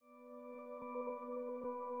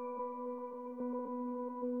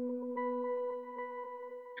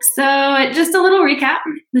So, just a little recap.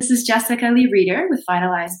 This is Jessica Lee Reeder with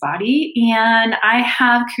Vitalize Body, and I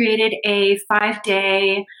have created a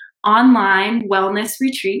 5-day online wellness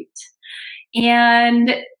retreat.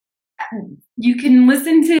 And you can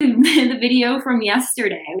listen to the video from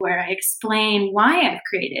yesterday where I explain why I've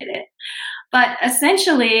created it. But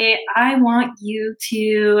essentially, I want you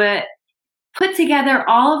to put together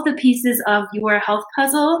all of the pieces of your health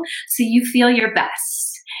puzzle so you feel your best.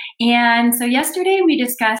 And so yesterday we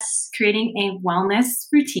discussed creating a wellness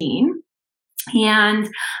routine, and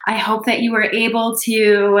I hope that you were able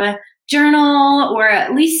to journal or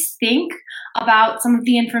at least think about some of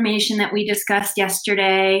the information that we discussed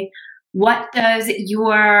yesterday. What does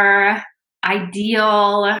your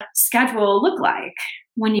ideal schedule look like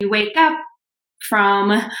when you wake up,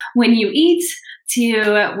 from when you eat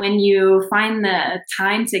to when you find the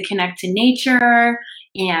time to connect to nature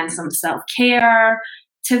and some self-care,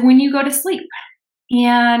 to when you go to sleep?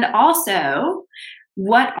 And also,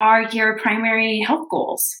 what are your primary health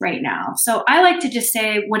goals right now? So I like to just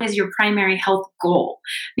say, what is your primary health goal?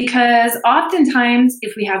 Because oftentimes,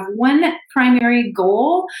 if we have one primary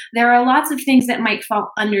goal, there are lots of things that might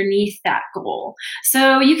fall underneath that goal.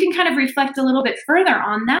 So you can kind of reflect a little bit further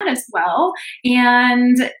on that as well,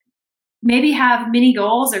 and maybe have mini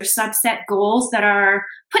goals or subset goals that are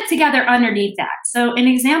put together underneath that. So an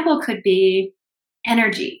example could be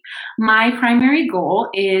energy. My primary goal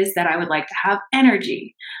is that I would like to have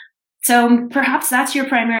energy. So perhaps that's your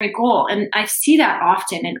primary goal. And I see that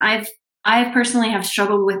often. And I personally have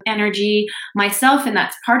struggled with energy myself. And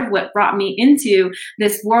that's part of what brought me into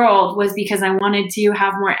this world, was because I wanted to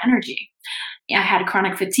have more energy. I had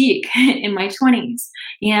chronic fatigue in my 20s.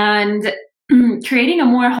 And creating a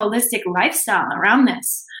more holistic lifestyle around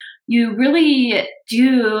this, you really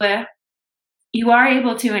do, you are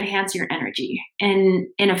able to enhance your energy in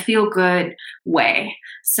a feel good way.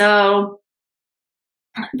 So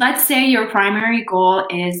let's say your primary goal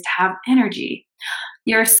is to have energy.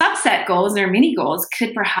 Your subset goals or mini goals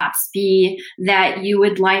could perhaps be that you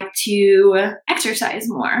would like to exercise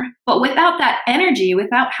more. But without that energy,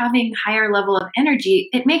 without having higher level of energy,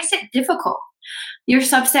 it makes it difficult. Your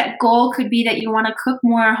subset goal could be that you want to cook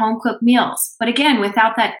more home cooked meals. But again,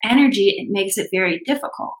 without that energy, it makes it very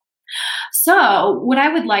difficult. So what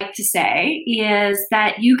I would like to say is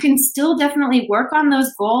that you can still definitely work on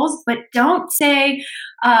those goals, but don't say,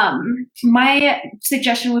 my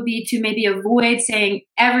suggestion would be to maybe avoid saying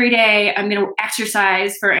every day I'm going to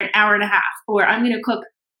exercise for an hour and a half, or I'm going to cook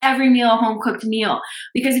every meal a home cooked meal.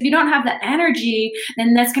 Because if you don't have the energy,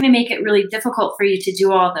 then that's going to make it really difficult for you to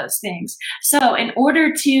do all those things. So in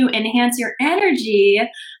order to enhance your energy,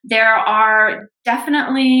 there are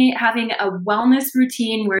definitely having a wellness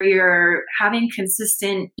routine where you're having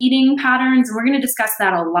consistent eating patterns. And we're going to discuss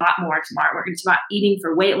that a lot more tomorrow. We're going to talk about eating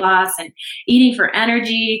for weight loss and eating for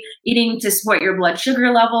energy, eating to support your blood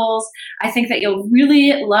sugar levels. I think that you'll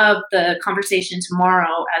really love the conversation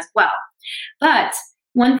tomorrow as well. But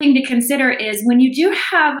one thing to consider is, when you do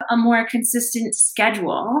have a more consistent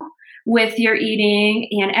schedule with your eating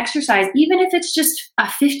and exercise, even if it's just a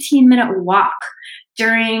 15-minute walk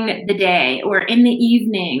during the day or in the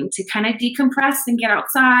evening to kind of decompress and get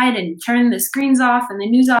outside and turn the screens off and the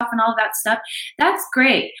news off and all that stuff, that's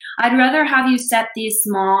great. I'd rather have you set these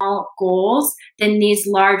small goals than these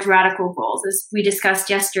large radical goals, as we discussed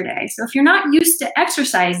yesterday. So if you're not used to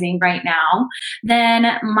exercising right now,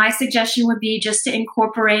 then my suggestion would be just to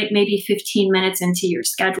incorporate maybe 15 minutes into your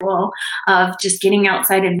schedule of just getting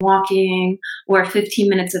outside and walking, or 15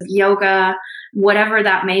 minutes of yoga, whatever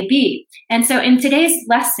that may be. And so in today's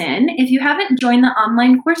lesson, if you haven't joined the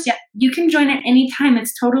online course yet, you can join at any time.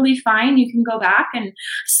 It's totally fine. You can go back and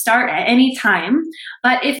start at any time.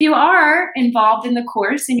 But if you are involved in the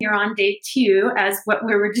course and you're on day 2, as what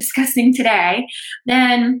we were discussing today,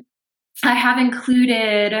 then I have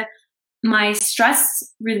included my stress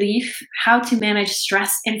relief, how to manage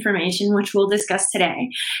stress information, which we'll discuss today.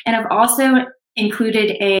 And I've also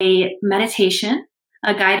included a meditation,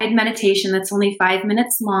 a guided meditation that's only 5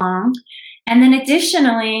 minutes long. And then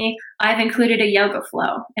additionally, I've included a yoga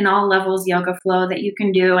flow, an all levels yoga flow that you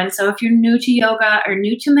can do. And so if you're new to yoga or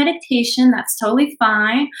new to meditation, that's totally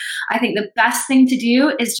fine. I think the best thing to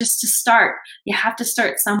do is just to start. You have to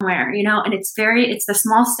start somewhere, and it's the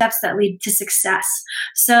small steps that lead to success.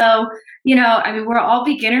 So, we're all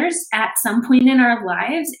beginners at some point in our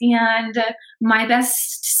lives. And my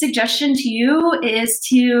best suggestion to you is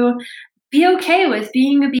to be okay with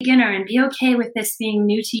being a beginner and be okay with this being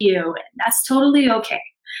new to you. That's totally okay.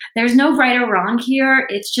 There's no right or wrong here.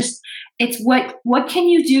 It's just it's what can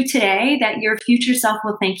you do today that your future self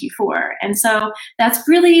will thank you for? And so that's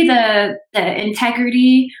really the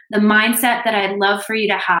integrity, the mindset that I'd love for you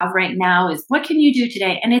to have right now is what can you do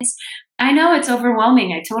today? And I know it's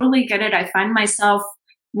overwhelming. I totally get it. I find myself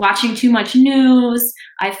watching too much news.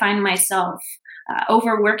 I find myself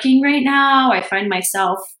overworking right now. I find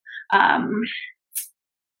myself um,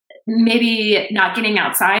 maybe not getting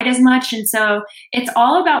outside as much. And so it's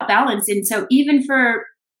all about balance. And so even for,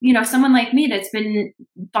 someone like me that's been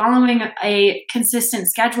following a consistent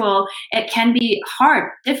schedule, it can be hard,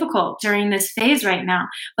 difficult during this phase right now.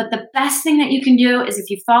 But the best thing that you can do is if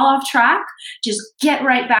you fall off track, just get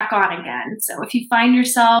right back on again. So if you find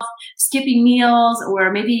yourself skipping meals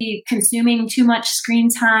or maybe consuming too much screen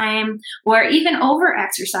time or even over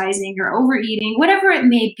exercising or overeating, whatever it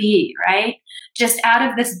may be, right? Just out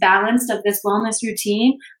of this balance of this wellness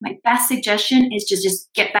routine, my best suggestion is just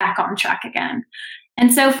get back on track again.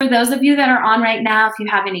 And so for those of you that are on right now, if you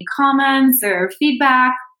have any comments or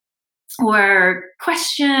feedback or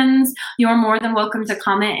questions, you're more than welcome to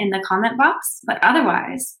comment in the comment box. But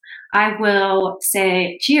otherwise, I will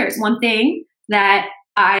say cheers. One thing that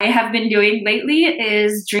I have been doing lately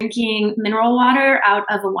is drinking mineral water out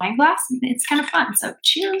of a wine glass. It's kind of fun. So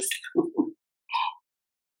cheers.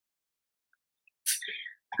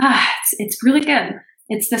 It's really good.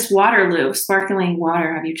 It's this Waterloo sparkling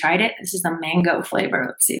water. Have you tried it? This is the mango flavor.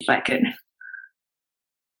 Let's see if I could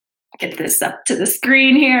get this up to the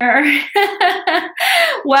screen here.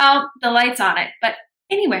 Well, the light's on it. But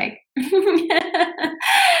anyway,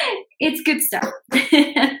 it's good stuff.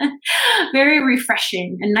 Very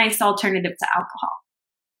refreshing, a nice alternative to alcohol.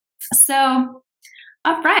 So,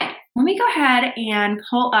 all right, let me go ahead and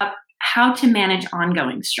pull up how to manage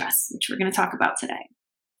ongoing stress, which we're going to talk about today.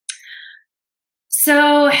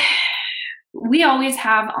 So we always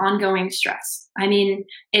have ongoing stress. I mean,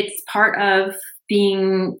 it's part of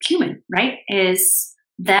being human, right? Is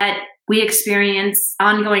that we experience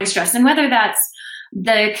ongoing stress. And whether that's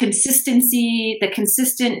the consistency, the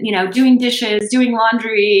consistent, doing dishes, doing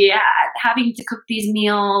laundry, having to cook these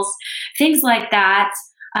meals, things like that,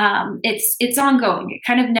 it's ongoing. It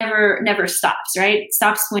kind of never stops, right? It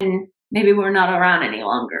stops when maybe we're not around any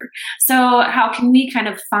longer. So how can we kind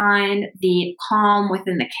of find the calm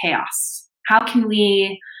within the chaos? How can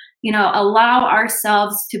we, allow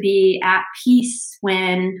ourselves to be at peace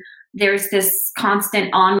when there's this constant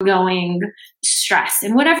ongoing stress?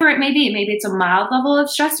 And whatever it may be, maybe it's a mild level of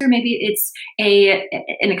stress, or maybe it's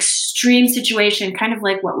an extreme situation, kind of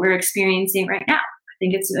like what we're experiencing right now. I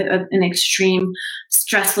think it's an extreme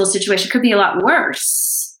stressful situation. It could be a lot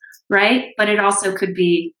worse, right? But it also could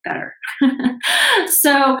be better.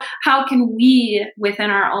 So how can we,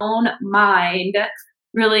 within our own mind,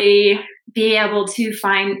 really be able to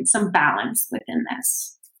find some balance within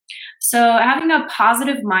this? So having a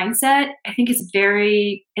positive mindset, I think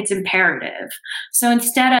it's imperative. So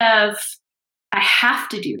instead of, I have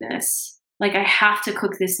to do this, like I have to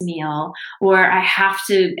cook this meal, or I have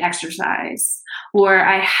to exercise, or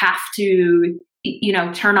I have to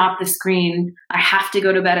turn off the screen. I have to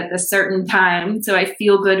go to bed at this certain time so I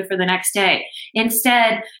feel good for the next day.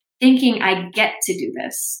 Instead, thinking I get to do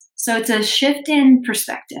this. So it's a shift in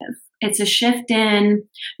perspective. It's a shift in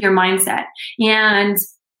your mindset. And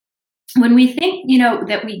when we think,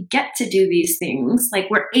 that we get to do these things, like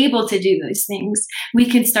we're able to do these things, we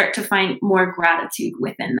can start to find more gratitude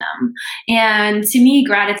within them. And to me,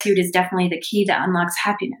 gratitude is definitely the key that unlocks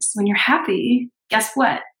happiness. When you're happy, guess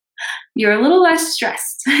what? You're a little less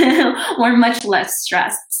stressed or much less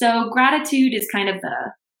stressed. So gratitude is kind of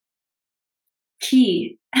the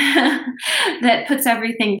key that puts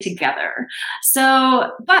everything together.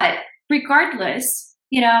 So, but regardless,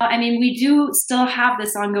 we do still have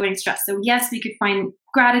this ongoing stress. So yes, we could find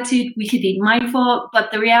gratitude, we could be mindful,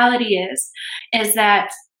 but the reality is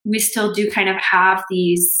that we still do kind of have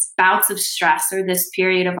these bouts of stress or this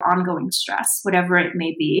period of ongoing stress, whatever it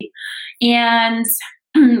may be. And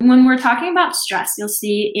when we're talking about stress, you'll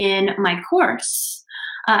see in my course,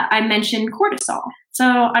 I mentioned cortisol.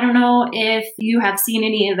 So I don't know if you have seen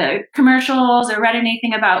any of the commercials or read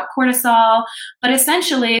anything about cortisol, but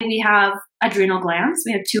essentially we have adrenal glands.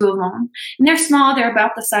 We have 2 of them, and they're small. They're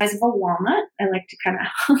about the size of a walnut. I like to kind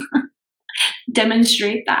of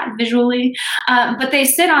demonstrate that visually. But they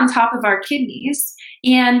sit on top of our kidneys,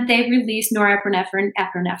 and they release norepinephrine,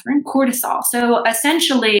 epinephrine, cortisol. So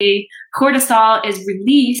essentially, cortisol is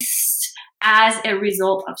released as a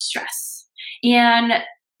result of stress. And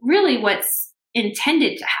really what's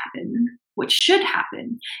intended to happen what should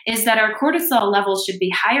happen is that our cortisol levels should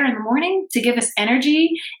be higher in the morning to give us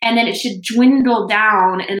energy, and then it should dwindle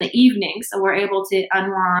down in the evening so we're able to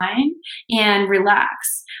unwind and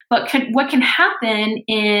relax. But what can happen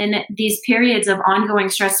in these periods of ongoing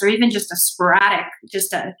stress, or even just a sporadic,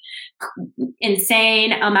 just a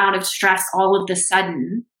insane amount of stress all of the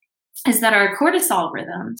sudden, is that our cortisol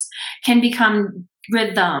rhythms can become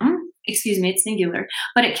it's singular,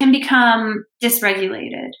 but it can become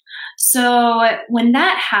dysregulated. So when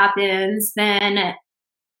that happens, then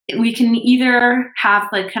we can either have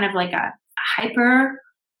kind of like a hyper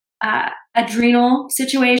adrenal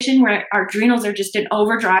situation where our adrenals are just in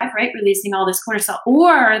overdrive, right? Releasing all this cortisol,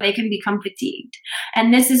 or they can become fatigued.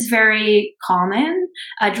 And this is very common.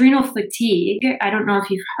 Adrenal fatigue. I don't know if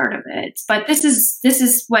you've heard of it, but this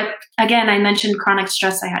is what, again, I mentioned chronic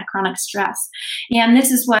stress. I had chronic stress. And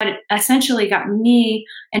this is what essentially got me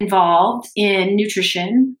involved in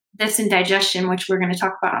nutrition, this and digestion, which we're going to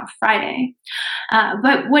talk about on Friday.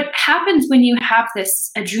 But what happens when you have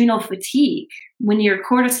this adrenal fatigue, when your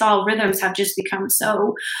cortisol rhythms have just become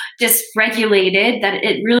so dysregulated that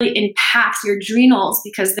it really impacts your adrenals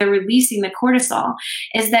because they're releasing the cortisol,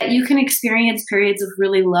 is that you can experience periods of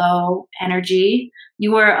really low energy.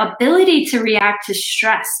 Your ability to react to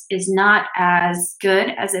stress is not as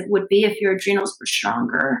good as it would be if your adrenals were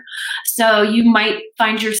stronger. So you might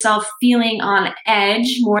find yourself feeling on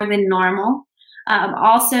edge more than normal.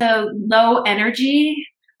 Also, low energy,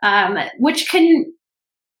 which can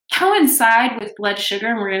coincide with blood sugar,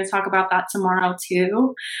 and we're going to talk about that tomorrow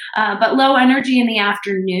too. But low energy in the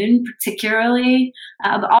afternoon, particularly.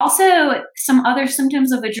 But also, some other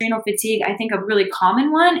symptoms of adrenal fatigue. I think a really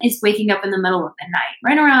common one is waking up in the middle of the night,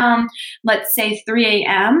 right around, let's say, 3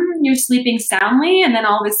 a.m. You're sleeping soundly, and then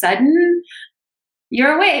all of a sudden,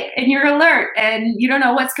 you're awake and you're alert and you don't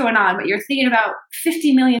know what's going on, but you're thinking about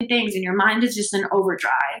 50 million things and your mind is just in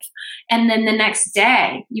overdrive. And then the next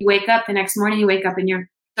day, the next morning you wake up and you're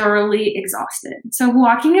thoroughly exhausted. So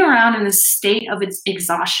walking around in a state of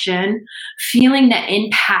exhaustion, feeling the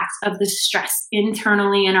impact of the stress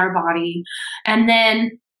internally in our body, and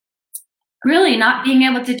then really not being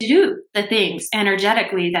able to do the things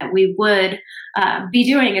energetically that we would be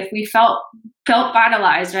doing if we felt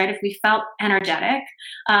vitalized, right? If we felt energetic,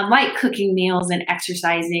 like cooking meals and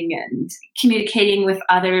exercising and communicating with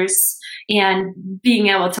others and being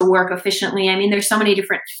able to work efficiently. I mean, there's so many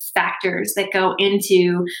different factors that go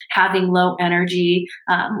into having low energy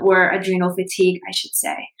or adrenal fatigue, I should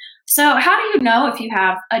say. So how do you know if you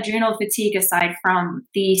have adrenal fatigue aside from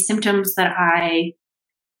the symptoms that I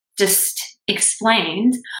just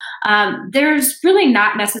explained? There's really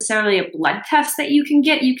not necessarily a blood test that you can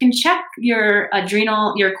get. You can check your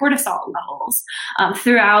cortisol levels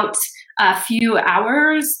throughout a few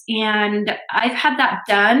hours, and I've had that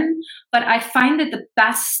done. But I find that the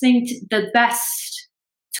best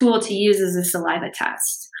tool to use is a saliva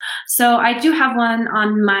test. So I do have one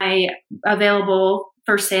on my available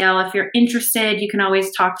for sale. If you're interested, you can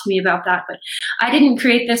always talk to me about that. But I didn't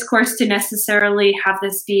create this course to necessarily have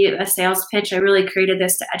this be a sales pitch. I really created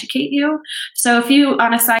this to educate you. So if you,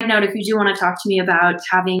 on a side note, if you do want to talk to me about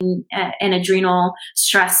having an adrenal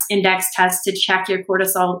stress index test to check your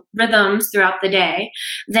cortisol rhythms throughout the day,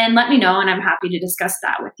 then let me know and I'm happy to discuss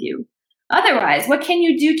that with you. Otherwise, what can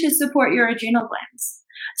you do to support your adrenal glands?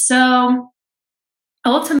 So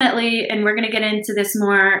ultimately, and we're going to get into this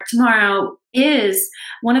more tomorrow, is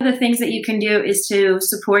one of the things that you can do is to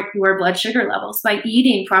support your blood sugar levels by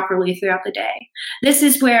eating properly throughout the day. This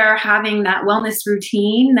is where having that wellness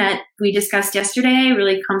routine that we discussed yesterday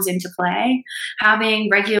really comes into play. Having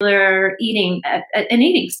regular eating, an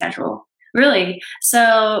eating schedule, really.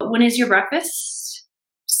 So when is your breakfast?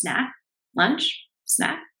 Snack? Lunch?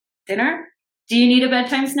 Snack? Dinner? Do you need a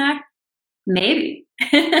bedtime snack? Maybe.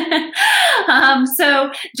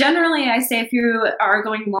 So generally I say if you are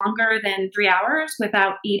going longer than 3 hours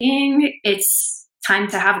without eating, it's time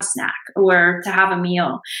to have a snack or to have a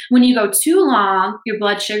meal. When you go too long, your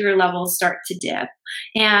blood sugar levels start to dip.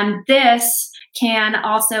 And this can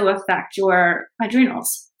also affect your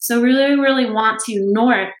adrenals. So really, really want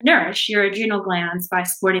to nourish your adrenal glands by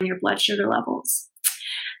supporting your blood sugar levels.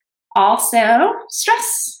 Also,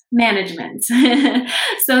 stress management.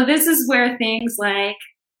 So this is where things like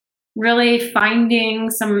really finding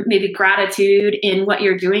some maybe gratitude in what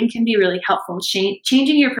you're doing can be really helpful,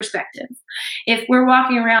 changing your perspective. If we're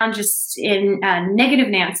walking around just in negative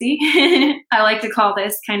Nancy, I like to call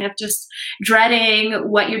this kind of just dreading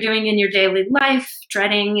what you're doing in your daily life,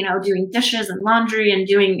 dreading, doing dishes and laundry and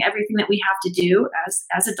doing everything that we have to do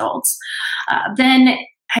as adults, then,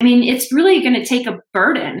 I mean, it's really going to take a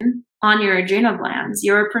burden on your adrenal glands.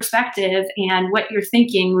 Your perspective and what you're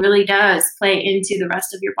thinking really does play into the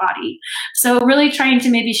rest of your body. So really trying to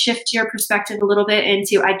maybe shift your perspective a little bit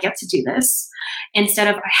into, I get to do this, instead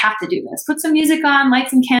of I have to do this. Put some music on, light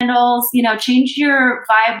some candles, change your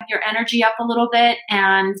vibe, your energy up a little bit,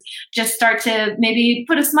 and just start to maybe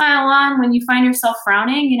put a smile on when you find yourself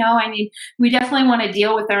frowning. We definitely want to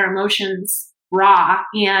deal with our emotions raw,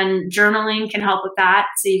 and journaling can help with that.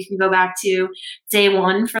 So you can go back to day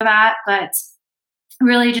one for that. But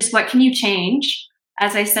really, just what can you change?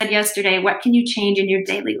 As I said yesterday, what can you change in your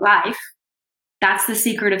daily life? That's the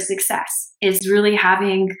secret of success, is really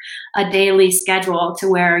having a daily schedule to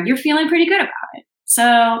where you're feeling pretty good about it.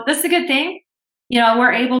 So that's the good thing.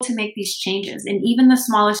 We're able to make these changes, and even the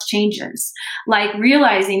smallest changes, like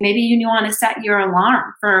realizing maybe you want to set your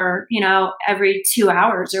alarm for, every 2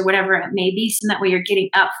 hours or whatever it may be. So that way you're getting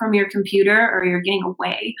up from your computer, or you're getting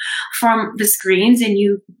away from the screens, and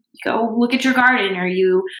you go look at your garden, or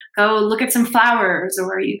you go look at some flowers,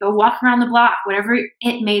 or you go walk around the block, whatever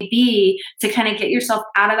it may be, to kind of get yourself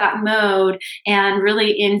out of that mode and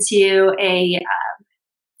really into a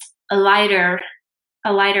lighter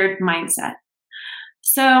mindset.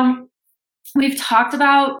 So we've talked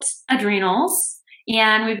about adrenals,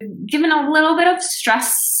 and we've given a little bit of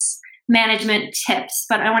stress management tips,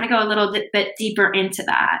 but I want to go a little bit deeper into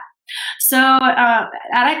that. So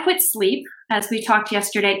adequate sleep, as we talked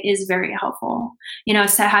yesterday, is very helpful.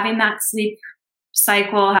 So having that sleep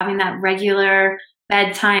cycle, having that regular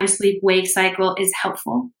bedtime sleep-wake cycle is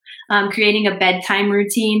helpful. Creating a bedtime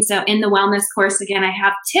routine. So in the wellness course, again, I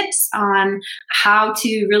have tips on how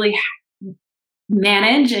to really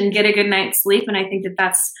manage and get a good night's sleep. And I think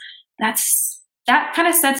that kind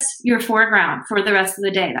of sets your foreground for the rest of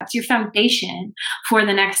the day. That's your foundation for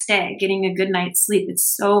the next day. Getting a good night's sleep is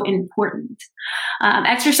so important.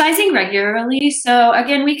 Exercising regularly. So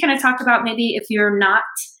again, we kind of talked about maybe if you're not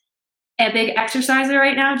a big exerciser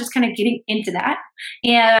right now, just kind of getting into that.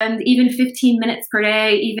 And even 15 minutes per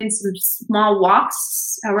day, even some small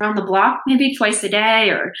walks around the block, maybe twice a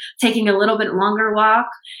day, or taking a little bit longer walk.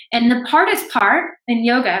 And the hardest part in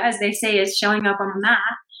yoga, as they say, is showing up on the mat.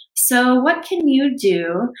 So what can you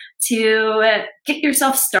do to get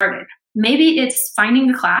yourself started? Maybe it's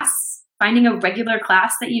finding a regular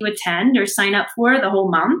class that you attend or sign up for the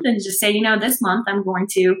whole month, and just say, this month I'm going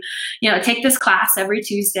to, take this class every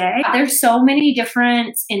Tuesday. There's so many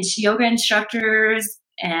different yoga instructors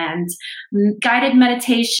and guided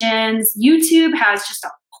meditations. YouTube has just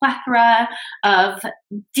a plethora of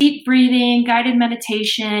deep breathing, guided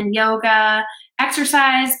meditation, yoga,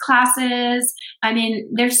 exercise classes.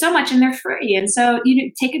 There's so much, and they're free. And so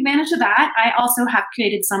you take advantage of that. I also have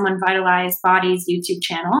created Someone Vitalized Body's YouTube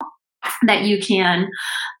channel that you can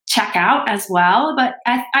check out as well. But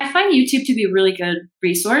I find YouTube to be a really good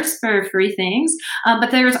resource for free things. But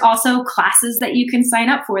there's also classes that you can sign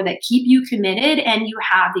up for that keep you committed, and you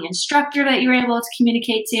have the instructor that you're able to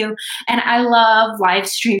communicate to. And I love live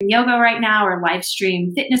stream yoga right now, or live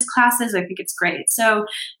stream fitness classes. I think it's great. So,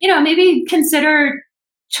 maybe consider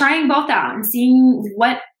trying both out and seeing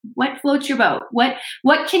what floats your boat. What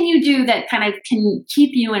can you do that kind of can keep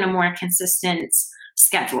you in a more consistent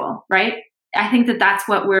schedule, right? I think that's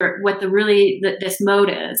what this mode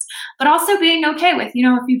is. But also being okay with,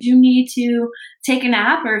 if you do need to take a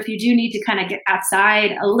nap, or if you do need to kind of get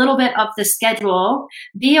outside a little bit of the schedule,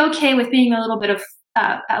 be okay with being a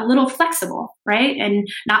little flexible, right? And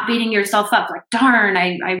not beating yourself up like, darn,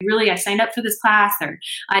 I signed up for this class, or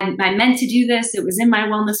I meant to do this. It was in my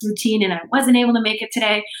wellness routine and I wasn't able to make it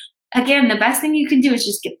today. Again, the best thing you can do is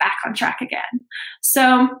just get back on track again.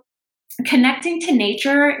 So connecting to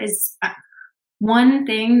nature is one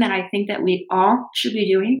thing that I think that we all should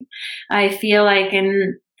be doing. I feel like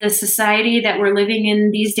in the society that we're living in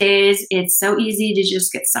these days, it's so easy to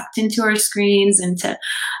just get sucked into our screens and to,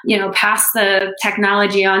 pass the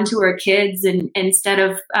technology on to our kids, and instead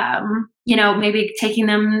of, maybe taking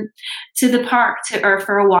them to the park or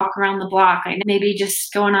for a walk around the block, and maybe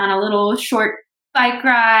just going on a little short bike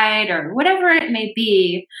ride or whatever it may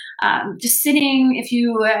be. Just sitting, if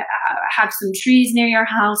you have some trees near your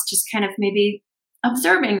house, just kind of maybe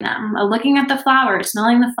observing them, looking at the flowers,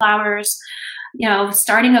 smelling the flowers,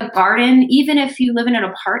 starting a garden. Even if you live in an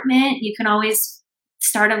apartment, you can always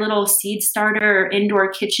start a little seed starter or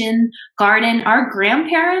indoor kitchen garden. Our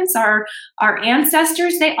grandparents, our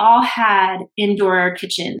ancestors, they all had indoor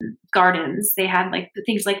kitchen gardens. They had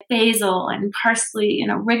things like basil and parsley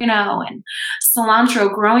and oregano and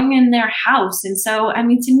cilantro growing in their house. And so,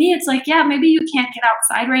 to me, it's like, yeah, maybe you can't get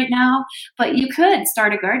outside right now, but you could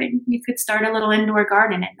start a garden. You could start a little indoor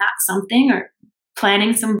garden, and that's something, or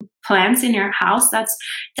planting some plants in your house, that's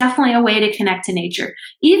definitely a way to connect to nature.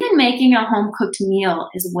 Even making a home cooked meal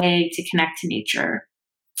is a way to connect to nature.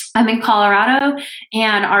 I'm in Colorado,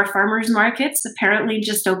 and our farmers markets apparently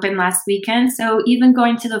just opened last weekend. So even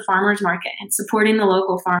going to the farmers market and supporting the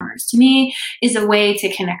local farmers, to me, is a way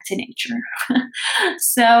to connect to nature.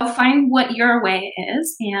 So find what your way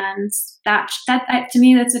is, and that to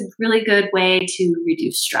me, that's a really good way to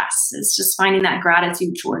reduce stress. Is just finding that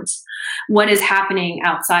gratitude towards what is happening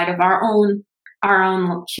outside of our own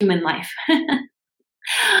human life.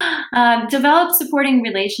 Develop supporting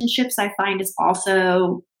relationships, I find, is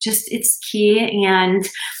also just, it's key. And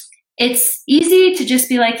it's easy to just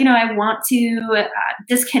be like, I want to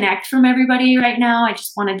disconnect from everybody right now. I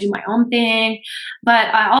just want to do my own thing. But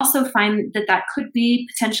I also find that that could be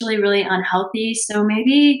potentially really unhealthy. So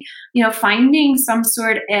maybe, finding some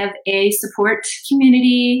sort of a support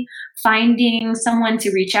community, finding someone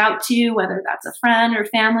to reach out to, whether that's a friend or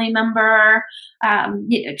family member,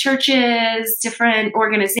 churches, different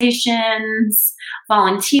organizations,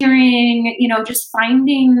 volunteering, just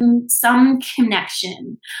finding some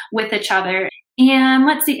connection with each other. And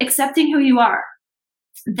let's see, accepting who you are.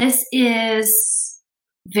 This is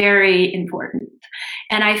very important.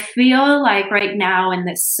 And I feel like right now in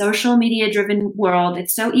this social media driven world,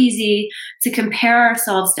 it's so easy to compare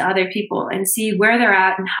ourselves to other people and see where they're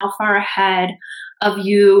at and how far ahead of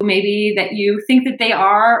you, maybe that you think that they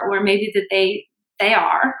are, or maybe that they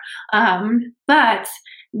are. But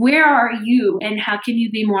where are you, and how can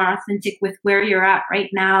you be more authentic with where you're at right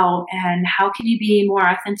now? And how can you be more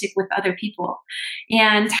authentic with other people?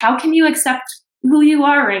 And how can you accept who you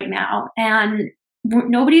are right now? And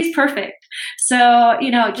nobody's perfect. So,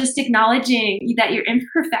 just acknowledging that your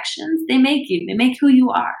imperfections, they make who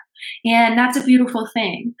you are. And that's a beautiful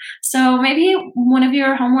thing. So maybe one of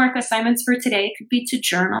your homework assignments for today could be to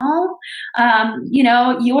journal,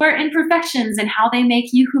 your imperfections and how they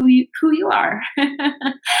make you who you are.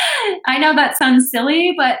 I know that sounds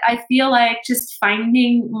silly, but I feel like just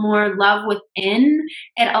finding more love within,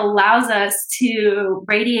 it allows us to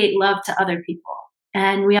radiate love to other people.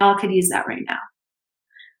 And we all could use that right now.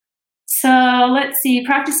 So let's see,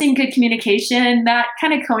 practicing good communication, that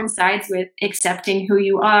kind of coincides with accepting who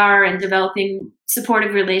you are and developing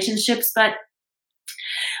supportive relationships. But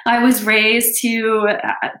I was raised to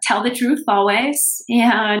tell the truth always.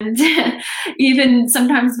 And even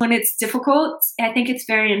sometimes when it's difficult, I think it's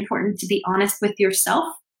very important to be honest with yourself,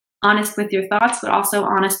 honest with your thoughts, but also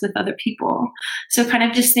honest with other people. So kind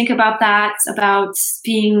of just think about that, about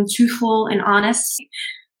being truthful and honest.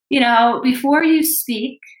 Before you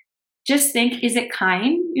speak, just think, is it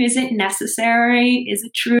kind? Is it necessary? Is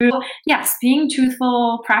it true? Yes, being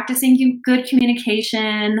truthful, practicing good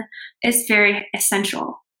communication is very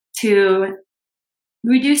essential to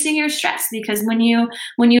reducing your stress, because when you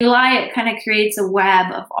lie, it kind of creates a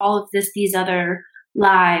web of all of these other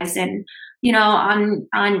lies. And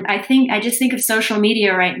I just think of social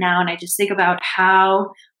media right now, and I just think about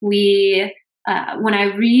how we when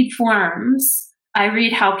I read forums, I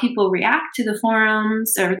read how people react to the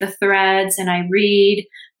forums or the threads, and I read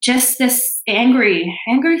just this angry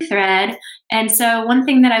thread. And so one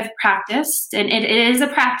thing that I've practiced, and it is a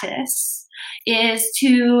practice, is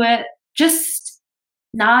to just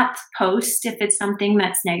not post if it's something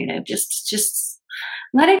that's negative. Just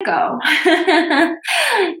let it go.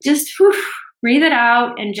 Just breathe it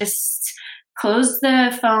out and just close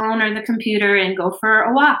the phone or the computer and go for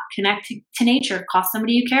a walk, connect to nature, call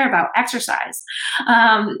somebody you care about, exercise.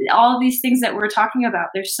 All of these things that we're talking about,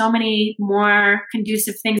 there's so many more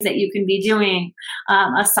conducive things that you can be doing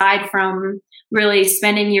aside from really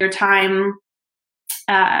spending your time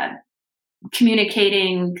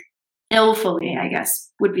communicating illfully, I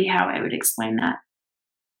guess would be how I would explain that.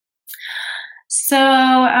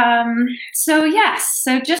 So yes.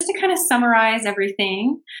 So just to kind of summarize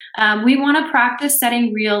everything, we want to practice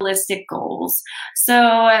setting realistic goals.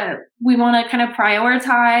 So we want to kind of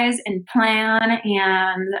prioritize and plan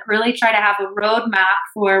and really try to have a roadmap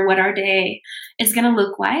for what our day is going to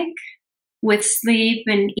look like, with sleep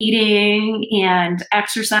and eating and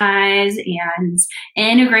exercise and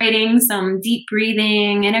integrating some deep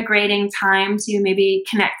breathing, integrating time to maybe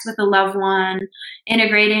connect with a loved one,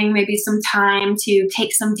 integrating maybe some time to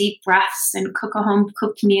take some deep breaths and cook a home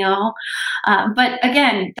cooked meal. But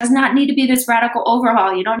again, it does not need to be this radical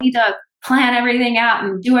overhaul. You don't need to plan everything out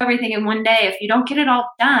and do everything in one day. If you don't get it all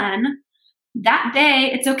done that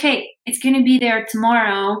day, it's okay. It's going to be there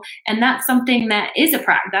tomorrow. And that's something that is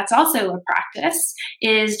that's also a practice,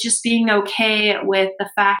 is just being okay with the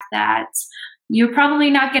fact that you're probably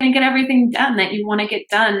not going to get everything done that you want to get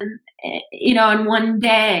done in one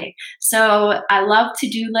day. So I love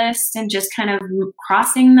to-do lists and just kind of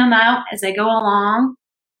crossing them out as I go along.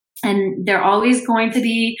 And they're always going to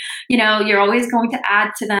be, you're always going to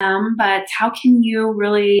add to them, but how can you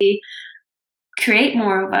really create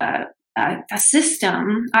more of a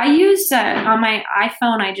system? I use on my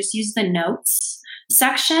iPhone, I just use the notes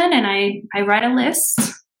section and I write a list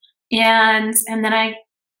and then I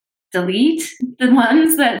delete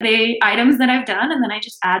the items that I've done, and then I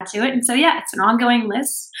just add to it. And so, yeah, it's an ongoing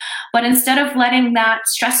list. But instead of letting that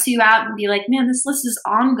stress you out and be like, man, this list is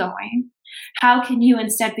ongoing, how can you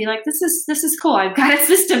instead be like, this is cool. I've got a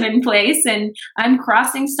system in place and I'm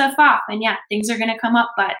crossing stuff off. And yeah, things are going to come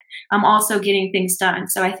up, but I'm also getting things done.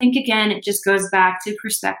 So I think, again, it just goes back to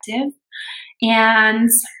perspective. And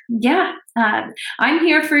yeah, I'm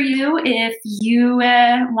here for you if you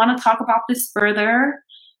want to talk about this further.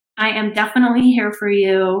 I am definitely here for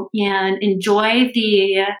you, and if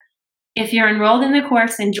you're enrolled in the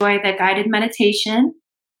course, enjoy the guided meditation.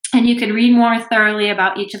 And you can read more thoroughly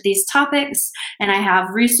about each of these topics. And I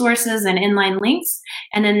have resources and inline links.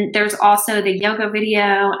 And then there's also the yoga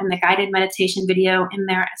video and the guided meditation video in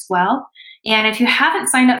there as well. And if you haven't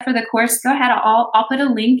signed up for the course, go ahead. I'll put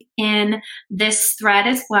a link in this thread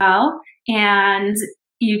as well. And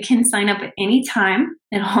you can sign up at any time.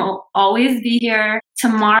 It'll always be here.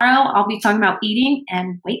 Tomorrow, I'll be talking about eating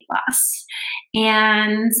and weight loss.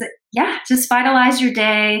 And yeah, just vitalize your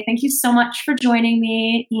day. Thank you so much for joining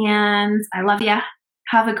me. And I love you.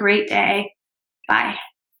 Have a great day. Bye.